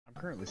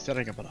Currently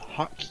setting up a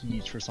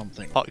hotkeys for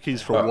something.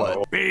 Hotkeys for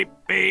what? Beep,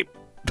 beep.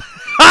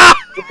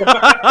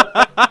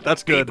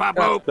 That's good. Beep,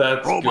 boop,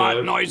 That's robot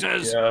good.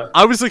 noises. Yeah.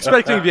 I was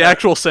expecting the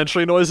actual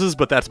Sentry noises,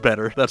 but that's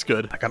better. That's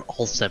good. I got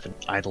all 7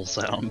 idle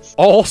sounds.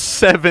 All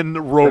 7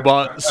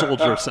 robot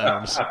soldier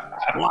sounds.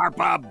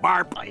 Blarpa,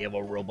 barp. I am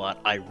a robot.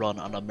 I run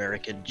on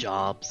American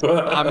jobs.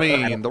 I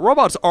mean, the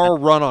robots are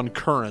run on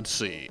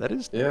currency. That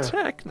is Yeah.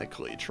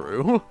 technically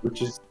true.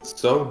 Which is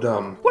so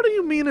dumb. What do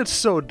you mean it's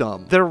so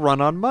dumb? They're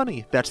run on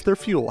money. That's their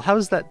fuel. How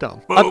is that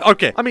dumb? Boop.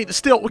 Okay, I mean,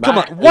 still, come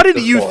Matt on. What makes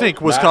did the you point.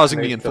 think was Matt causing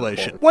the makes the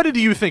inflation? point. What did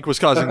you think was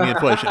causing the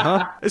inflation,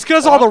 huh? It's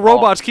because all the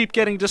robots keep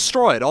getting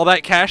destroyed. All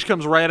that cash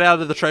comes right out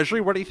of the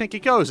treasury. Where do you think it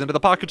goes? Into the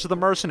pockets of the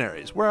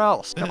mercenaries. Where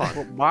else? Come on.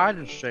 Well, why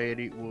did say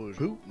it was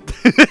who?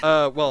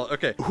 Well,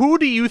 okay. Who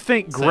do you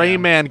think Gray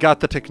Man got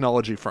the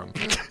technology from?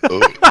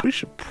 We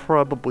should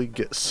probably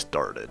get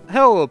started.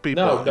 Hello,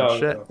 people in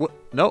chat. No. What?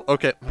 No?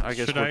 Okay. I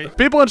guess Should we're I?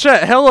 People in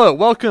chat, hello.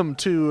 Welcome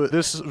to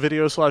this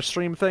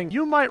video/stream thing.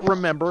 You might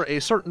remember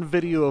a certain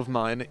video of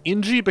mine,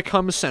 Engi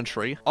becomes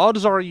Sentry.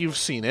 Odds are you've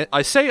seen it.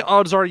 I say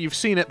odds are you've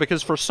seen it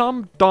because for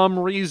some dumb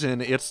reason,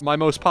 it's my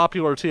most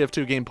popular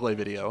TF2 gameplay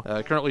video.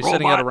 Currently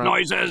sitting at Robot around...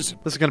 noises.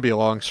 This is gonna be a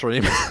long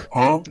stream.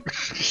 Huh?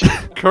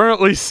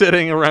 Currently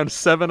sitting around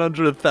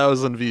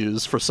 700,000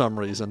 views for some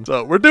reason.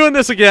 So we're doing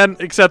this again,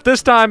 except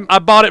this time I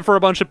bought it for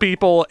a bunch of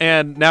people,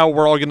 and now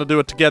we're all gonna do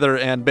it together,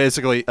 and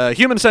basically,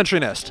 human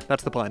Sentry nest.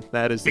 That's the plan.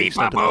 That is the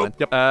extent of the plan.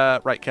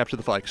 Yep. Right, capture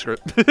the flag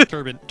script.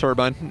 Turbine.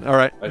 Turbine. All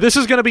right. This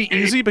is gonna be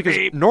easy because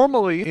beep.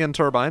 normally in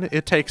Turbine,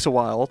 it takes a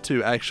while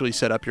to actually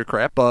set up your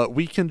crap, but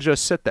we can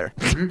just sit there.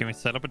 Can we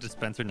set up a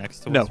dispenser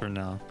next to No. us or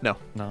no? No.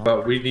 No.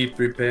 But we need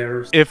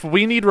repairs. If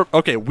we need...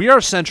 Okay, we are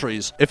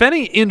sentries. If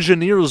any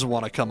engineers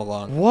want to come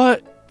along,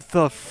 what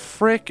the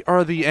frick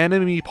are the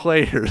enemy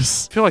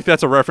players? I feel like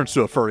that's a reference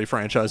to a furry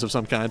franchise of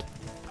some kind.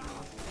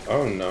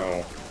 Oh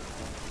no.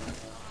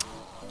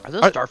 Are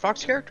those Star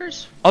Fox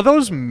characters? Are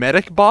those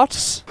medic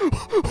bots? What?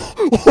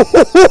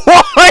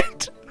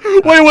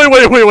 Wait.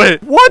 What Why?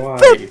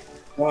 the...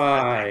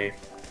 Why?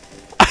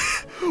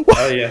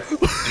 Oh yes.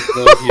 It's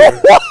still here.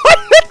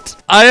 What?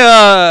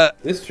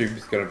 This stream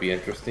is gonna be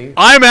interesting.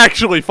 I'm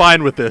actually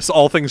fine with this,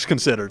 all things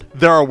considered.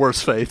 There are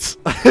worse fates.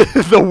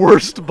 The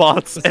worst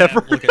bots Sam,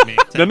 ever. look at me.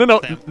 No, Sam,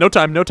 no.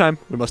 Sam. No time.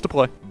 We must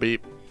deploy.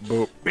 Beep.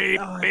 Boop.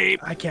 Beep, beep.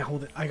 I can't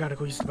hold it. I gotta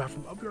go use the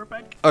bathroom. I'll be right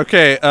back.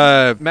 Okay,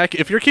 Mac,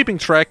 if you're keeping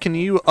track, can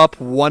you up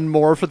one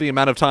more for the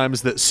amount of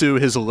times that Sue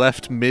has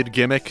left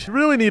mid-gimmick? You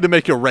really need to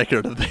make a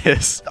record of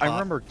this. I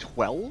remember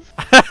 12.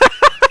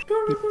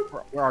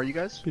 Where are you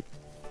guys?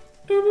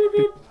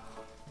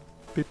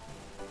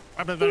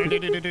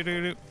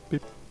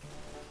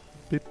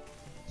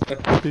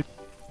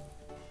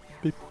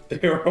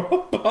 They're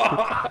all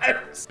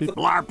bots.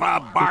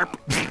 Blarpa, barp.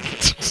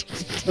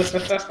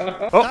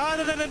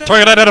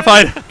 Target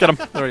identified! Get him.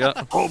 There we go.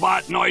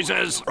 Robot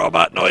noises.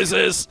 Robot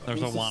noises.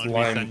 There's a wannabe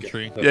Slime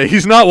sentry. Yeah,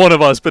 he's not one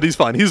of us, but he's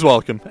fine. He's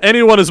welcome.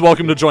 Anyone is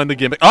welcome to join the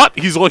gimmick. Ah,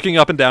 he's looking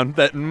up and down.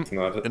 That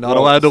you're not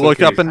allowed to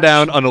look up and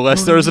down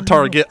unless there's a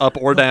target up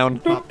or down.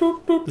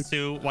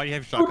 Sue, why do you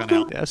have your shotgun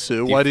out? Yeah,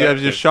 Sue, why do you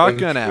have your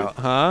shotgun out,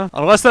 huh?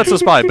 Unless that's a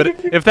spy. But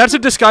if that's a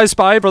disguised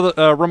spy, for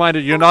the reminder,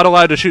 you're not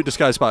allowed to shoot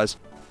disguised spies.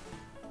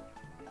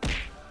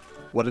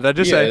 What did I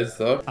just say?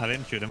 I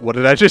didn't shoot him. What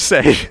did I just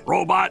say?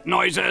 Robot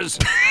noises.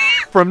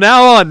 From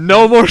now on,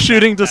 no more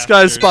shooting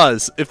disguised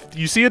spies. If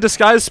you see a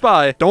disguised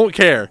spy, don't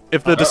care.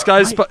 If the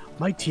disguised spy...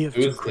 My TF2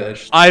 Who's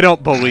crashed. this? I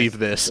don't believe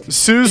this.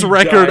 Sue's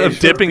record of guys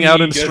are dipping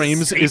out in being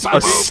streams is a-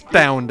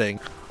 astounding.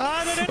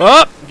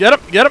 Oh, get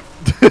him.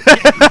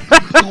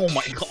 Oh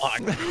my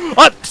god.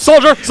 Ah,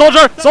 soldier.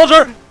 Soldier!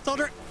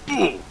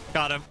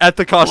 Got him. At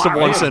the cost of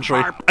Wow. 1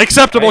 century.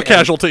 Acceptable I am-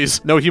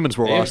 casualties. No humans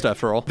were I am- lost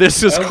after all.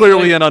 This is I was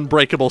clearly like- an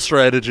unbreakable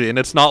strategy, and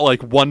it's not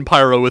like one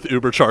pyro with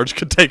uber charge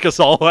could take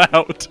us all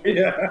out.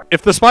 Yeah.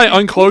 If the spy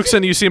uncloaks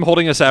and you see him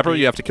holding a sapper,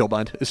 you have to kill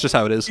bind. It's just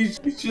how it is. He's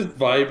just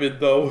vibing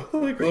though.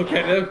 Like, look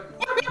at him.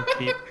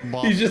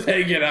 He's just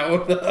hanging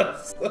out with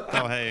us.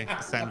 Oh, hey,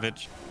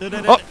 sandwich.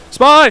 Oh,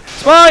 spy!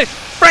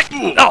 Frick!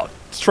 Oh,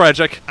 it's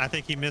tragic. I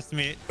think he missed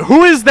me.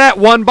 Who is that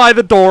one by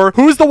the door?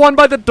 Who's the one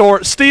by the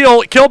door?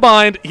 Steal, kill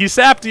bind. He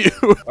sapped you.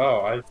 Oh,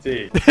 I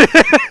see.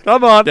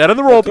 Come on, get in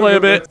the roleplay a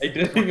bit. I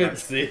didn't even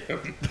see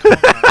him.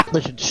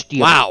 Listen,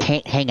 Steel, Wow. you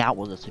can't hang out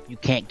with us if you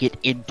can't get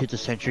into the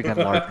Sentry Gun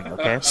LARPing,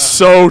 okay?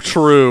 So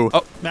true.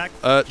 Oh, Mac,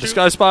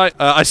 disguise spy.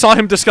 I saw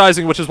him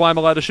disguising, which is why I'm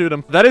allowed to shoot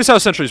him. That is how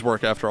sentries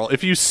work, after all.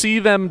 If you see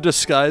them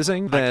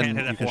disguising, then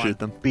hit you can F1. shoot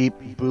them. Beep,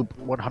 boop,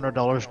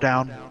 $100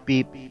 down.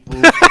 Beep,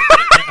 boop.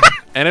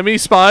 Enemy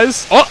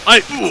spies. Oh,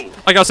 I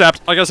got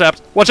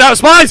zapped. Watch out,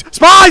 spies!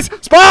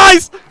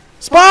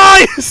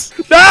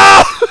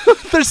 No!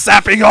 They're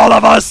sapping all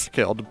of us.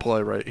 Okay, I'll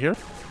deploy right here.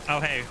 Oh,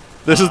 hey.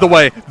 This is the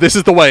way.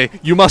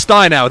 You must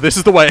die now. This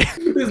is the way.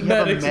 His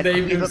medic's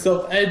named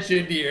himself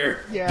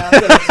Engineer. Yeah.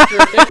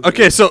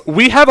 Okay, so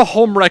we have a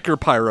homewrecker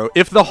pyro.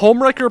 If the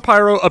homewrecker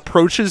pyro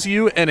approaches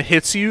you and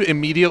hits you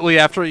immediately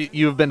after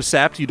you've been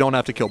sapped, you don't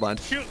have to kill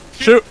bind.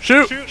 Shoot!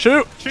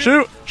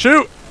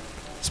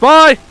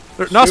 Spy!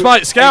 No,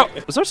 spy, scout.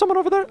 Was there someone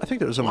over there? I think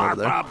there was someone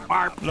over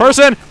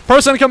there.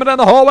 Person coming down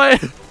the hallway.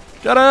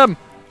 Get him.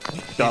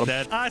 Got him.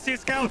 Dead. I see a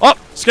scout. Oh,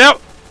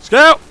 scout.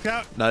 Scout.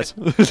 Scout. Nice.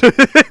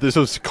 This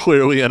was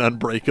clearly an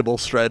unbreakable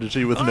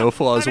strategy with no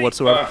flaws enemy.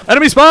 whatsoever.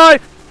 Enemy spy.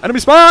 Enemy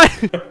spy.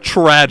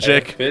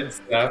 Tragic.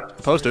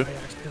 Supposed to.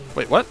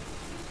 Wait, what?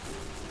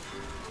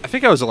 I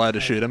think I was allowed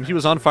to shoot him. He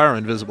was on fire,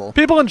 invisible.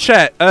 People in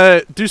chat,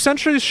 do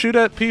sentries shoot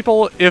at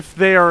people if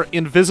they are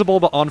invisible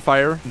but on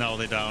fire? No,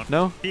 they don't.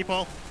 No?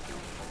 People.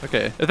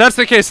 Okay. If that's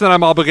the case, then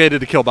I'm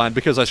obligated to kill mine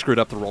because I screwed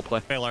up the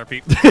roleplay. Fail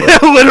RP.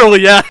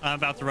 Literally, yeah. I'm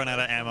about to run out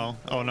of ammo.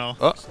 Oh no.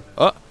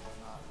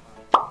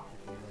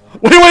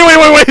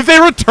 Wait, they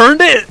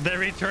returned it! They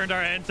returned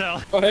our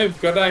intel. Oh, hey,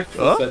 we've got an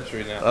actual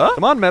sentry now.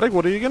 Come on, medic,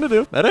 what are you gonna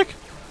do? Medic?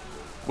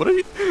 What are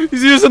you?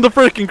 He's using the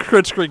freaking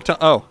crit streak to—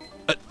 oh.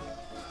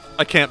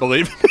 I can't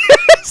believe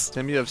this.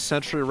 Tim, you have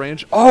sentry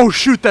range. Oh,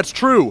 shoot, that's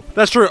true.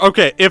 That's true.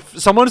 Okay, if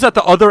someone's at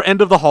the other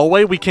end of the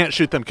hallway, we can't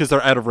shoot them because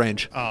they're out of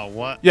range. Oh,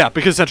 what? Yeah,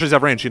 because sentries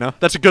have range, you know?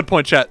 That's a good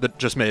point, chat, that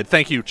just made.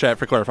 Thank you, chat,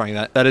 for clarifying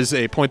that. That is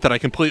a point that I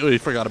completely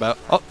forgot about.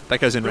 Oh, that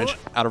guy's in range.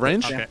 Out of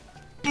range? Okay.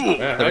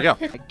 There we go.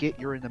 I get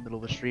you're in the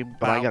middle of the stream,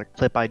 but I got a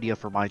clip idea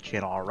for my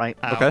channel, alright?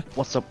 Okay.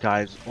 What's up,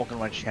 guys? Welcome to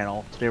my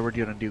channel. Today we're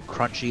gonna do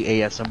crunchy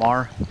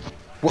ASMR.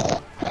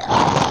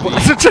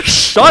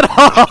 Shut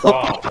up!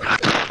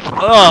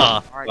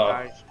 Alright,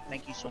 guys.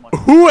 Thank you so much.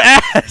 Who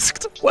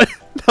asked? What?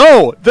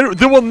 No,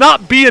 there will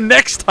not be a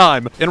next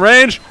time. In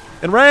range.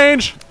 In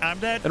range. I'm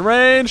dead. In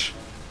range.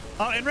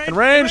 Oh, in range. In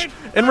range.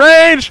 In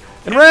range.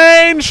 In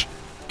range.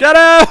 Get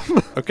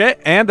him! Okay,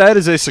 and that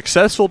is a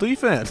successful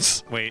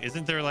defense. Wait,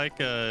 isn't there like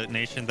a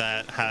nation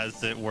that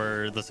has it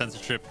where the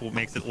censorship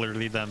makes it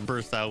literally them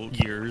burst out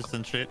ears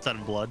and shit, out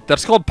of blood?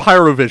 That's called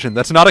Pyrovision.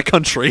 That's not a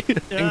country.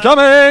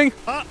 Incoming!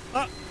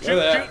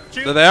 Shoot.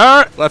 There they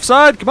are. Left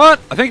side. Come on.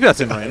 I think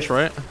that's in range,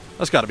 right?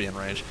 That's got to be in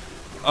range.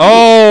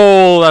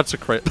 Oh, that's a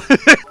crit.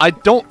 I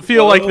don't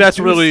feel like that's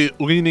really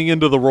leaning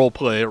into the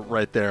roleplay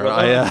right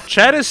there.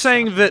 Chad is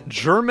saying that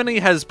Germany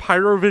has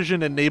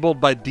Pyrovision enabled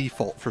by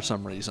default for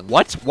some reason.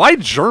 What? Why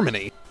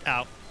Germany?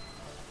 Ow.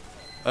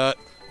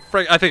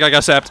 Frank, I think I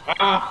got sapped.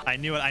 I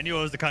knew it. I knew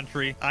it was the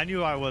country. I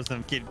knew I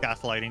wasn't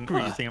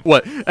gaslighting.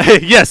 What?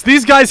 Hey, yes,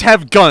 these guys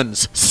have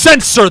guns.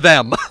 Censor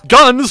them.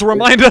 Guns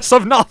remind us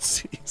of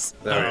Nazis.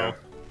 There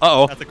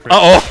Uh-oh. That's a crit.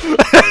 Uh-oh.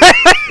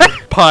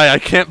 Pie, I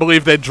can't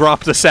believe they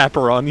dropped a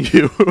sapper on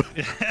you.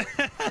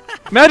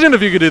 Imagine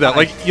if you could do that.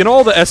 Like, you know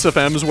all the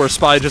SFMs where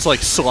Spy just, like,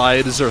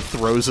 slides or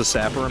throws a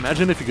sapper?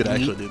 Imagine if you could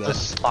actually do that. The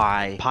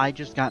spy. Pie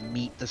just got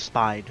meet the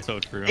spied. So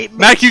true.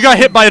 Mac, you got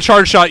hit by a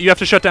charge shot. You have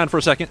to shut down for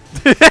a second.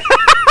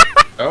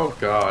 Oh,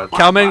 God.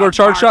 Cow Mangler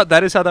charge shot?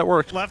 That is how that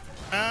works. Left.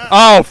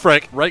 Oh,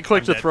 frick. Right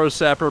click to dead. throw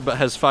sapper, but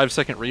has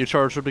 5-second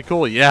recharge would be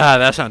cool. Yeah,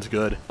 that sounds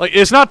good. Like,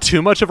 it's not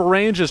too much of a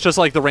range. It's just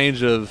like the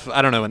range of,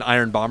 I don't know, an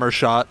Iron Bomber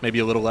shot, maybe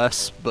a little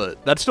less,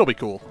 but that'd still be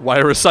cool. Why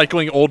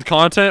recycling old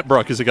content?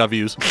 Bruh, because it got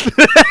views.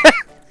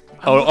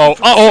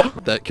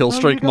 That kill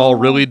streak maul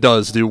really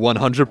does do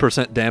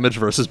 100% damage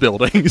versus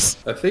buildings.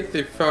 I think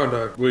they found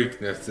a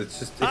weakness. It's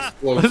just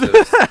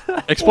explosives.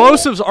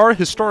 Explosives are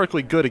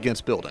historically good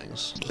against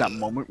buildings. That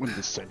moment when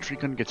the sentry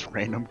gun gets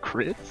random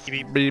crits.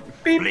 Beep, beep,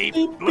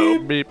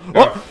 beep, beep.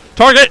 Oh,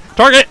 target!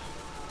 Target!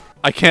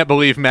 I can't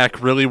believe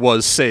Mac really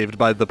was saved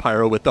by the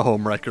pyro with the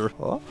home wrecker.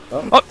 Oh,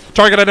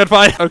 target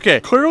identified.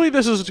 Okay, clearly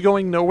this is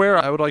going nowhere.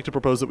 I would like to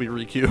propose that we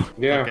requeue.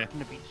 Yeah. Okay.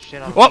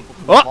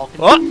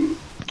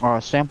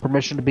 Sam,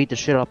 permission to beat the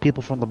shit out of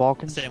people from the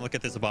Balkans? Sam, look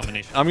at this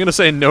abomination. I'm gonna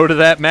say no to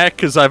that, Mac,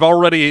 because I've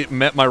already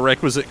met my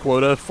requisite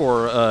quota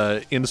for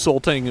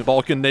insulting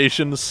Balkan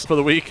nations for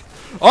the week.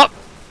 Oh!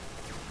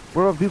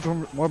 What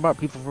about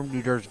people from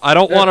New Jersey? I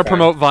don't want to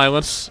promote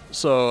violence,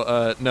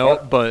 so no,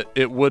 but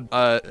it would.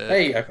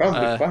 Hey, I found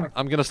it. Fine.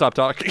 I'm gonna stop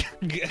talking.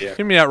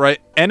 Hear me out,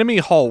 right? Enemy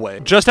hallway,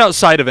 just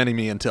outside of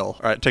enemy intel. All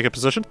right, take a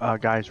position.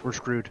 Guys, we're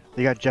screwed.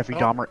 They got Jeffrey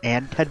Dahmer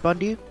and Ted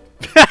Bundy.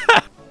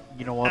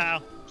 You know what?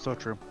 Ow. So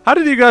true. How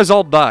did you guys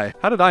all die?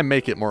 How did I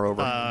make it,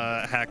 moreover?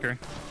 Hacker.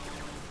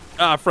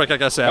 Ah, frick, I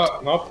got sapped.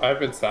 Oh, nope, I've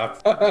been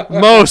sapped.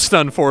 Most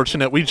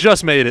unfortunate. We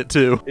just made it,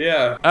 too.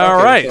 Yeah.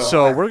 Alright,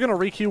 so we're gonna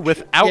requeue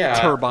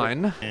without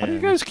turbine. How do you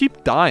guys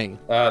keep dying?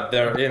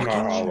 They're in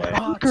our hallway.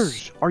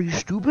 Fuckers! Are you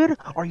stupid?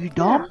 Are you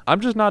dumb?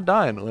 I'm just not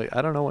dying. Like,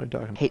 I don't know what you're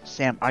talking about. Hey,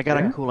 Sam, I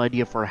got a cool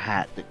idea for a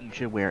hat that you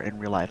should wear in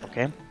real life,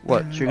 okay?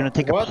 What? So you're gonna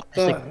take a plastic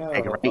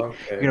bag, right? Okay.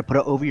 You're gonna put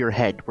it over your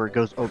head where it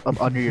goes up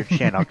under your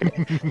chin, okay?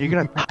 You're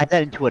gonna tie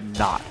that into a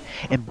knot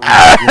and breathe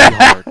really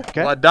hard,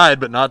 okay? Well, I died,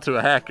 but not to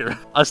a hacker.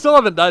 I still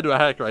haven't died to a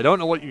hacker. I don't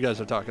know what you guys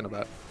are talking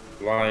about.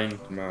 Blind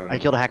man. I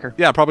killed a hacker.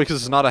 Yeah, probably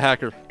because it's not a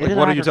hacker. It Like, is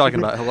what a are you hacker, talking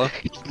stupid. about? Hello?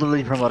 It's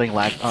literally promoting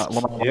lag. Yep.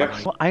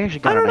 Well, I actually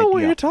I got don't an know what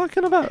idea. you're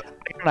talking about.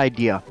 I got an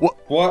idea.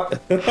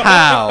 What?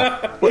 How?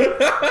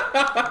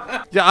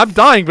 Yeah, I'm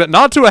dying, but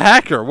not to a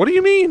hacker. What do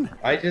you mean?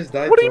 I just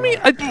died. What do you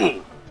to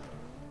mean?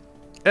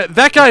 a-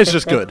 That guy is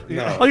just good.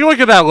 No. Like, look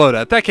at that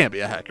loadout. That can't be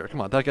a hacker. Come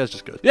on, that guy's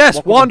just good. Yes,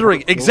 Welcome wandering.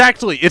 to Park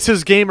Exactly. It's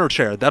his gamer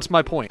chair. That's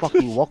my point. Fuck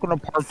you, welcome to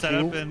part Set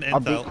up 2 an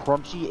of the intel.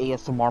 crunchy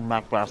ASMR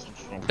Mac Bastard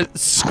stream.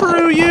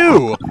 Screw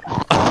you.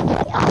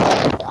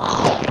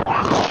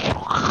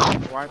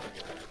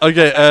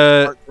 Okay,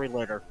 Part 3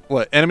 later.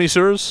 what, enemy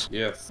sewers?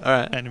 Yes.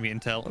 Alright. Enemy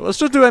intel. Let's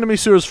just do enemy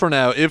sewers for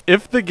now.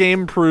 If the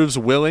game proves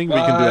willing, we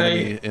can do Bye.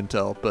 enemy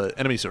intel, but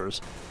enemy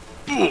sewers.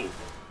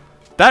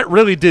 That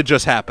really did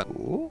just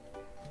happen.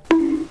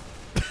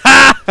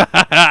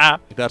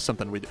 That's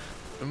something we do.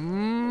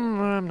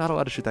 I'm not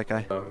allowed to shoot that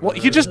guy. Well,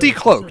 he just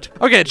decloaked.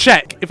 Okay,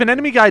 check. If an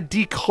enemy guy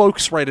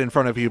decloaks right in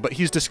front of you, but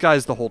he's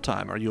disguised the whole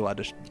time, are you allowed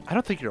to I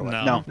don't think you're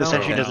allowed. No, the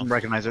sentry no. doesn't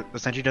recognize it. The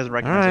sentry doesn't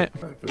recognize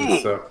Alright.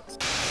 it. So,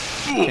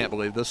 Can't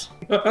believe this.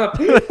 He's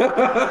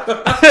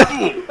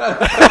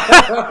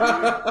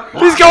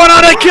going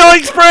on a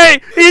killing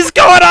spree! He's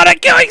going on a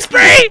killing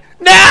spree!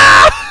 No!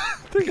 I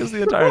think it's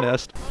the entire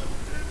nest.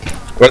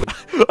 what?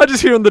 I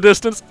just hear in the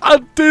distance, I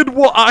did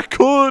what I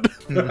could!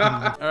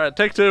 Alright,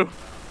 take 2.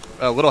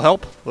 Little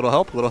help, little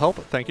help, little help.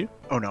 Thank you.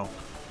 Oh no.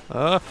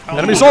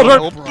 Enemy soldier!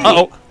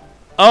 Uh-oh.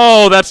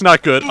 Oh, that's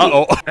not good.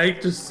 Uh-oh. I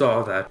just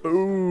saw that.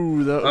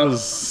 Ooh, that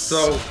was...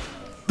 So,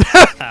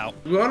 Ow.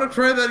 you want to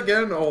try that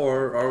again,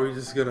 or are we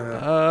just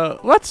gonna?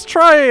 Let's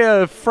try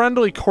a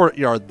friendly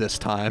courtyard this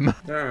time.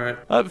 All right.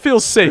 It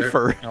feels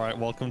safer. All right,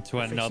 welcome to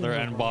another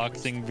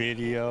unboxing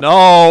video.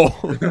 No!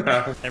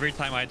 Every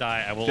time I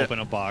die, I will open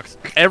a box.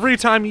 Every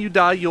time you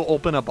die, you'll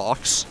open a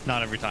box.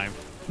 Not every time.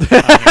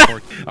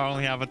 I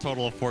only have a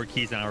total of 4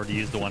 keys and I already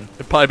used the one.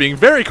 By being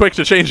very quick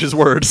to change his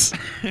words.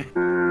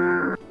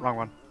 Wrong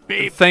one.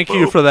 Beep. Thank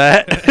you for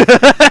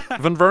that.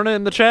 Van Verna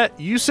in the chat,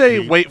 you say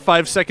wait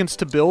 5 seconds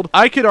to build.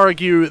 I could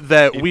argue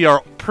that we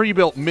are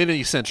pre-built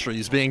mini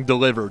sentries being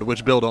delivered,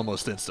 which build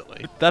almost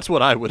instantly. That's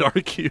what I would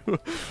argue.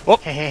 Oh,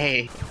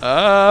 Hey.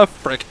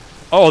 frick.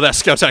 Oh, that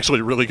scout's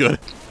actually really good.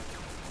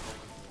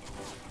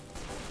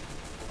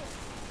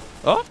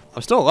 Oh,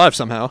 I'm still alive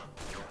somehow.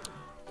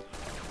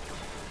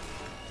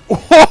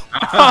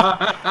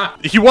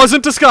 He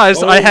wasn't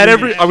disguised. I had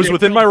I was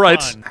within my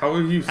rights. How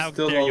are you How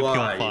still dare you kill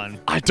alive? fun?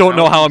 I don't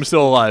know how I'm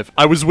still alive.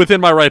 I was within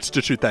my rights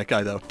to shoot that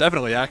guy, though.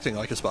 Definitely acting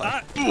like a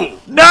spy.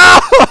 No!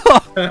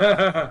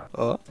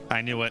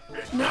 I knew it.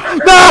 No!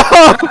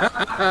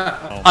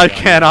 Oh, I God,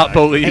 cannot I-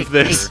 believe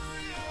this.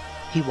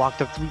 He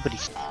walked up to me, but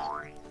he's...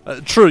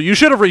 True, you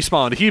should have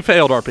respawned. He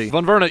failed RP.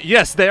 Von Verna,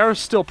 yes, they are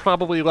still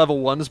probably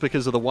level 1s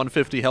because of the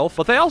 150 health,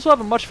 but they also have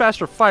a much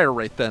faster fire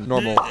rate than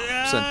normal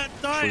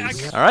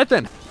sentries. Alright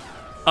then.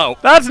 Oh,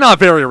 that's not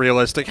very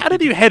realistic. How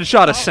did you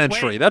headshot a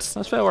sentry? wait. That's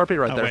fail RP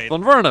right Oh, there. wait.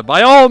 Von Verna,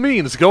 by all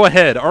means, go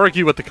ahead.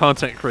 Argue with the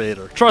content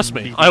creator. Trust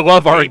me, I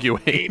love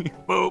arguing.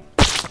 Boop.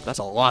 That's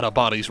a lot of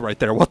bodies right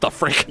there. What the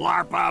frick?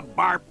 Larpa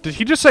barp. Did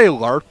he just say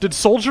LARP? Did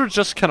Soldier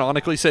just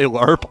canonically say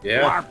LARP?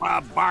 Yeah,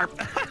 Larpa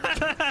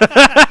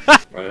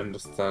barp. I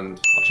understand.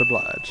 Much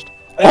obliged.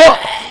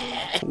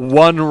 Oh!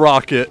 One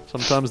rocket.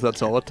 Sometimes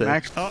that's all it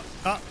takes.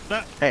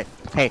 Max. Hey.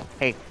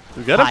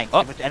 You get him? Fine. Oh,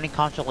 If it's any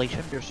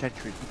consolation, you're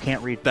sentry. You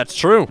can't read. that's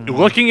true.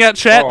 Looking at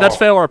chat, that's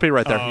fail RP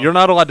right there. Oh. You're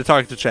not allowed to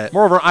talk to chat.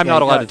 Moreover, I'm Yeah, not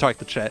you allowed got to it. talk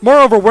to chat.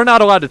 Moreover, we're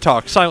not allowed to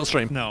talk. Silent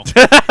stream. No.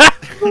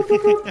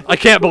 I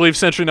can't believe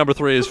sentry number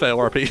 3 is fail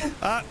RP.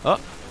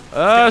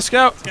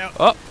 Scout. Scout.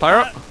 Oh,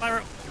 pyro.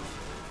 Pyro.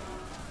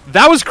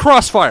 That was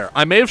crossfire.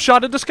 I may have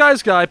shot a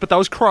disguise guy, but that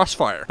was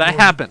crossfire. That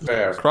happened.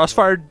 Fair.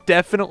 Crossfire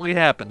definitely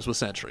happens with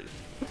sentry.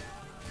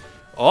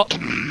 Oh,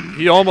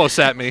 he almost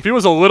at me. If he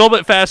was a little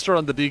bit faster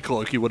on the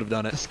decloak, he would have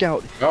done The it.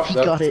 scout. Oh, He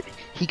that- got it.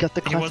 He got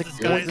the He was classic.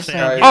 disguised Gorgeous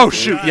Sam. sound. Oh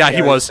shoot, yeah, he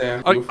Yeah, was.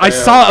 Sam, I, you I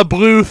failed. saw a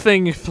blue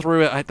thing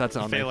through it. That's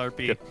on Fail me.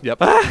 RP. Good.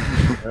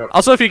 Yep.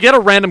 Also, if you get a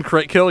random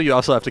crit kill, you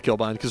also have to kill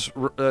bind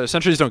because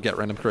sentries don't get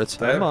random crits.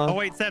 Come Oh on.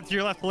 wait, Sam, to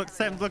your left. Look,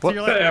 Sam, look What? to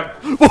your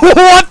left. Damn.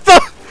 What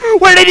the?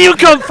 Where did you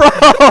come from?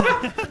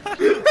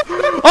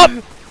 Up!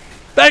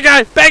 Bad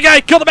guy! Bad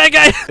guy! Kill the bad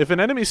guy! If an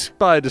enemy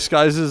spy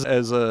disguises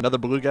as another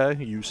blue guy,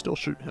 you still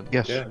shoot him.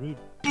 Yes. Yeah.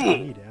 I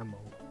need ammo.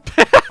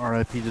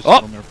 R.I.P. Just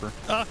Oh. nerfer.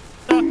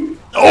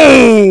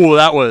 Oh,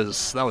 that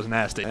was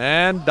nasty.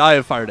 And die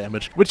of fire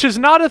damage, which is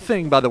not a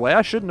thing, by the way.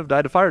 I shouldn't have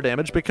died of fire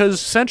damage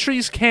because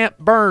sentries can't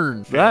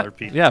burn. Fail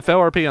RP. Yeah, fail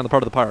RP on the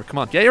part of the pyro. Come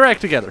on, get your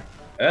act together.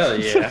 Hell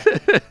yeah.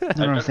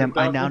 No, Sam.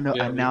 I now know.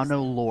 Yeah, I now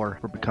know lore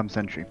for Become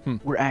Sentry.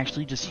 We're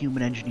actually just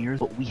human engineers,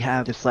 but we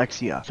have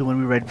dyslexia. So when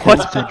we read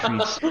Build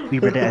Sentries, we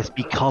read it as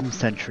Become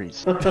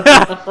Sentries.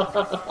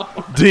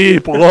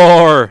 Deep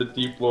lore. The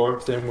deep lore,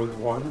 same with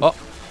one. Oh.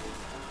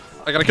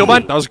 I got a kill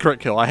bind. That was a crit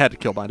kill. I had to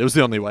kill bind. It was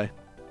the only way.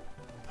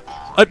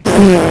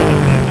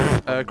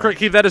 Crit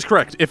key, that is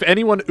correct. If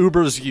anyone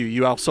Ubers you,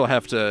 you also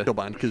have to kill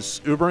bind,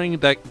 because Ubering,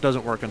 that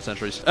doesn't work on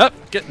sentries.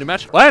 Get new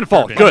match.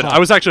 Landfall. Okay. Good. I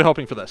was actually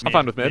hoping for this. I'm Mid,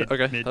 fine with mid. mid,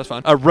 Okay, mid. that's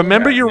fine.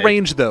 Remember Yeah, your mid.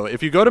 range, though.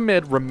 If you go to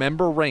mid,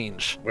 remember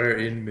range. Where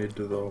in mid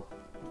though?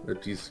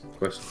 At these Who the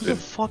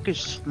questions. fuck is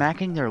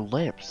smacking their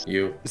lips?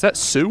 You. Is that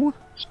Sue?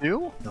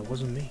 Stu? That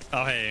wasn't me.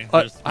 Oh hey,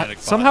 there's medic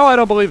bot. Somehow I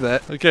don't believe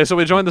that. Okay, so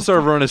we joined the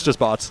server and it's just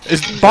bots.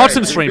 It's bots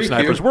and stream Requeue.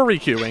 snipers. We're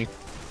requeuing.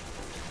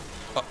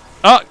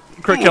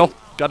 Crit kill.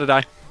 Gotta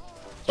die.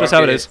 Just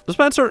how it is.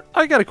 Spencer,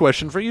 I got a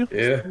question for you.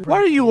 Yeah. Why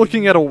are you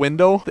looking at a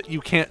window that you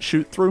can't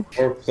shoot through?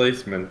 Or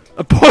placement.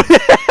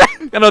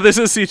 I know this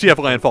is CTF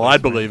Landfall.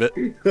 I'd believe it.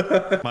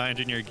 My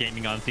engineer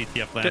gaming on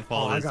CTF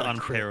Landfall is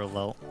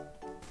unparalleled.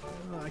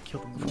 I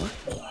killed him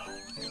before.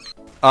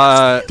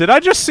 Did I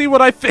just see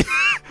what I think?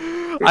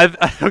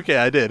 Okay,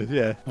 I did,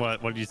 yeah.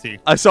 What did you see?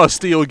 I saw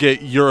Steel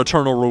get your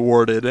eternal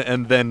rewarded,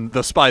 and then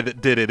the spy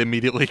that did it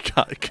immediately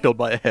got killed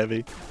by a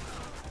heavy.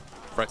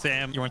 Right.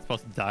 Sam, you weren't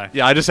supposed to die.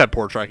 Yeah, I just had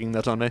poor tracking.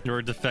 That's on me. You were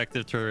a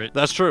defective turret.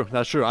 That's true.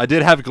 That's true. I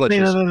did have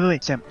glitches.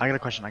 Wait. Sam, I got a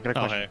question.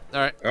 Okay. All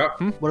right.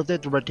 What if they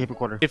have the red tape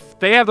recorder? If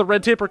they have the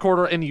red tape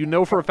recorder and you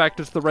know for a fact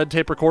it's the red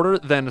tape recorder,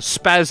 then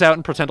spaz out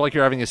and pretend like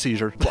you're having a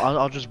seizure. Well,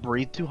 I'll just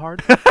breathe too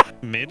hard.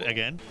 Mid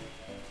again.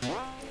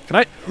 Can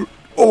I?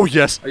 Oh,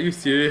 yes. Are you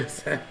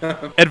serious?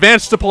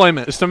 Advanced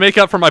deployment is to make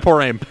up for my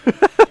poor aim.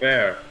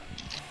 Fair.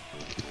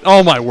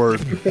 Oh, my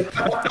word.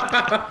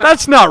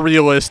 That's not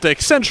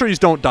realistic. Sentries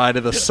don't die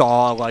to the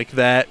saw like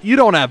that. You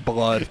don't have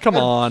blood. Come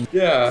on.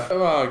 Yeah,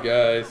 come on,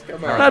 guys.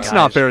 Come on. That's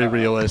not very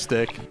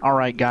realistic.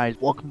 Alright, guys,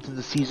 welcome to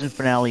the season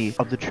finale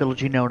of the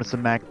trilogy known as the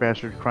Mac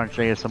Bastard Crunch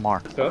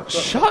ASMR.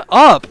 Shut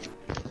up!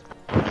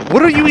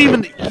 What are you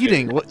even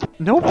eating? What?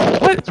 No,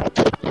 what?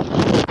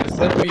 Just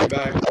send me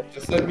back.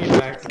 Just send me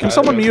back. Can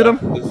someone mute him?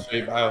 This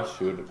stream, I'll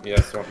shoot him.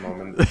 Yes, one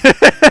moment.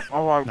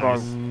 Alright,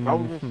 guys, that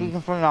was the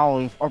season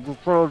finale of the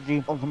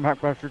trilogy of the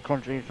Mac Bastard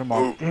Crunch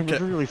ASMR. Damn,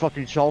 it's really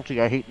fucking salty.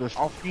 I hate this.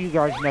 I'll see you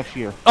guys next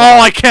year. Oh,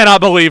 I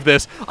cannot believe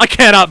this. I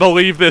cannot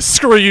believe this.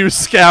 Screw you,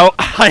 Scout.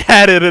 I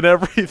had it and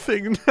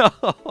everything. No.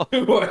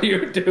 What are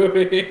you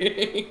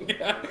doing?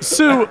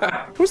 Sue,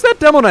 who's that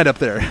demo knight up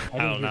there? I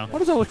don't know. Why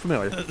does that look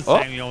familiar?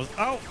 Sam goes,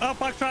 oh,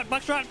 buckshot,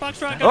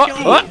 Oh, go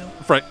kill him.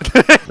 Frank.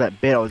 That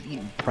bit, I was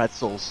eating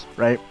pretzels,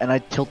 right? And I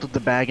tilted the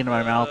bag into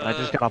my mouth, and I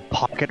just got a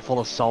pocket full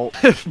of salt.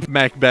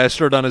 Mac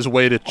Bastard on his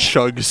way to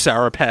chug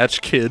Sour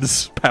Patch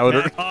Kids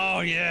powder. Oh,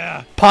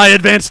 yeah. Pie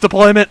advanced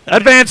deployment.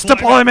 Advanced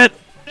deployment.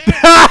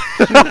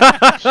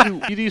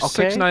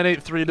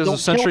 PD6983, does Don't a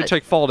sentry kill it.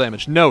 take fall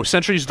damage? No,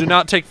 sentries do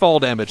not take fall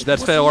damage.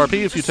 That's fail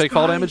RP. If you take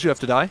fall damage, you have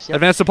to die.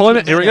 Advanced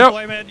deployment. Here we go.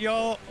 Deployment,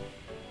 yo.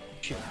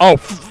 Oh,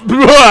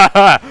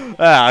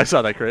 I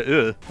saw that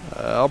crit.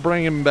 I'll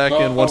bring him back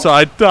in once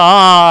I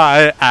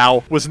die.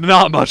 Ow. Was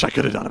not much I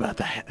could have done about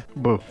that.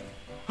 Boo.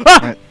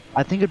 Ah!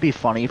 I think it'd be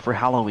funny for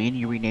Halloween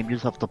you renamed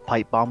yourself the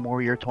Pipe Bomb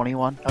Warrior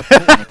 21.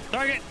 Target.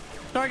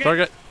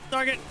 Target.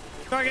 Target.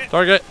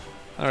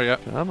 There we go.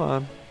 Come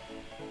on.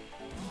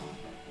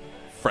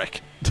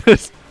 Frick.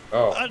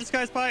 Oh.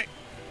 Disguise spy.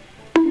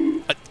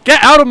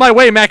 Get out of my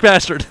way, Mac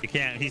Bastard. You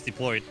can't. He's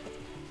deployed.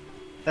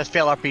 That's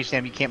fail RP,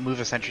 Sam. You can't move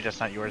a sentry that's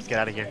not yours. Get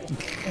out of here.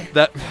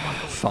 That.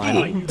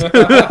 Fine.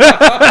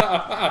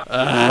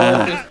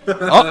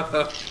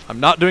 Oh,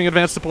 I'm not doing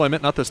advanced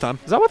deployment. Not this time.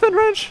 Is that within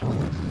range?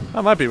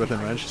 That might be within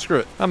range. Screw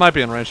it. That might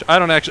be in range. I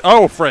don't actually.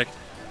 Oh, frick.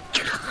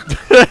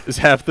 Is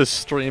half this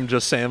stream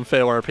just Sam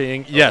fail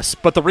RPing? Yes,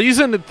 but the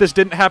reason that this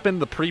didn't happen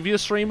the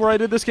previous stream where I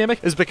did this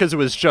gimmick is because it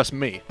was just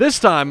me. This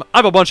time, I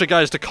have a bunch of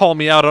guys to call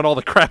me out on all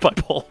the crap I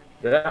pull.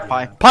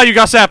 Yeah. Pie. You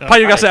got sapped.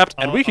 You got sapped.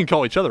 And we can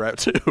call each other out,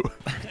 too.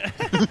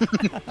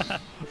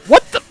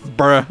 What the?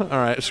 Bruh.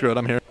 Alright, screw it.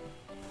 I'm here.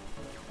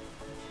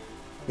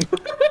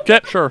 Okay,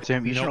 sure.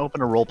 Sam, you should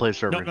open a roleplay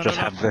server. No, just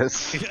no. have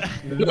this.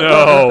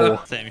 No.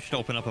 Sam, you should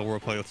open up a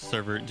roleplay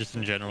server just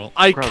in general.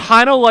 I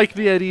kind of like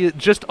the idea,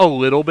 just a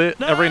little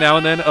bit, every now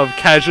and then, of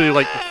casually,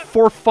 like,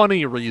 for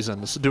funny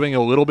reasons, doing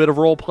a little bit of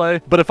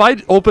roleplay. But if I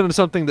open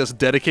something that's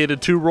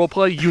dedicated to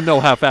roleplay, you know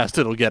how fast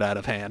it'll get out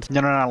of hand.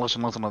 No,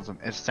 listen.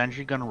 Is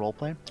Sentry gonna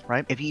roleplay,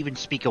 right? If you even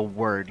speak a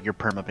word, you're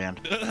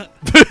permabanned.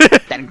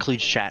 That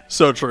includes chat.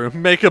 So true.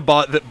 Make a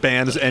bot that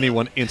bans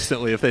anyone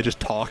instantly if they just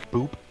talk.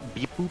 Boop,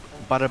 beep boop,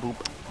 bada boop,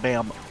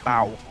 bam,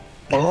 bow.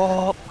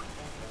 Oh.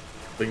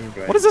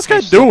 What is this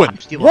guy Steal doing? him,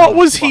 steal him. What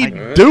was he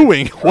Fine.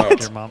 doing?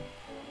 What? Your mom.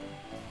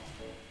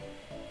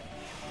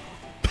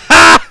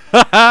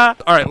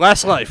 Alright,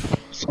 last life.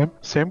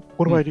 Sam,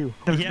 what do I do?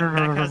 Yeah,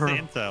 Mac has the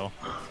intel.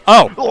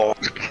 Oh!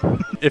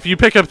 If you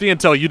pick up the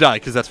intel, you die,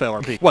 because that's fail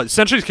RP. What?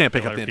 Sentries can't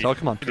pick up the intel,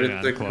 come on.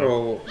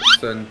 Critical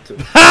sent.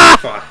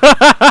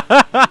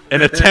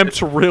 An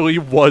attempt really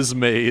was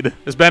made.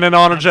 It's been an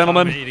honor,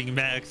 gentlemen.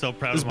 Mac, so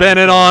proud It's of been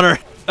an myself. honor.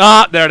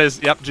 Ah, there it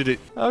is. Yep, GG.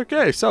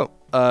 Okay, so,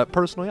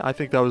 personally, I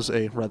think that was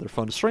a rather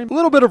fun stream. A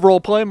little bit of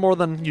roleplay, more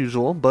than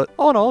usual, but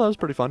all in all, that was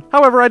pretty fun.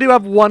 However, I do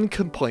have one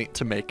complaint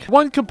to make.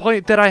 One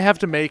complaint that I have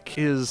to make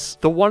is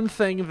the one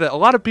thing that a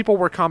lot of people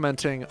were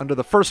commenting under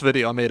the first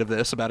video I made of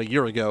this about a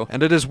year ago,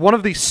 and it is one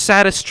of the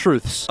saddest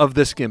truths of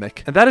this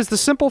gimmick, and that is the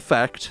simple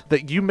fact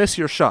that you miss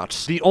your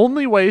shots. The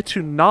only way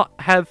to not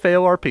have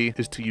fail RP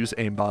is to use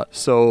aimbot,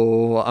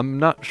 so I'm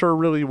not sure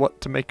really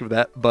what to make of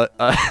that, but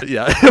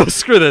yeah,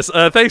 screw this.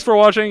 Thanks for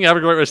watching. Have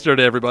a great rest of your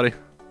day, everybody.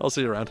 I'll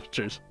see you around.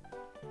 Cheers.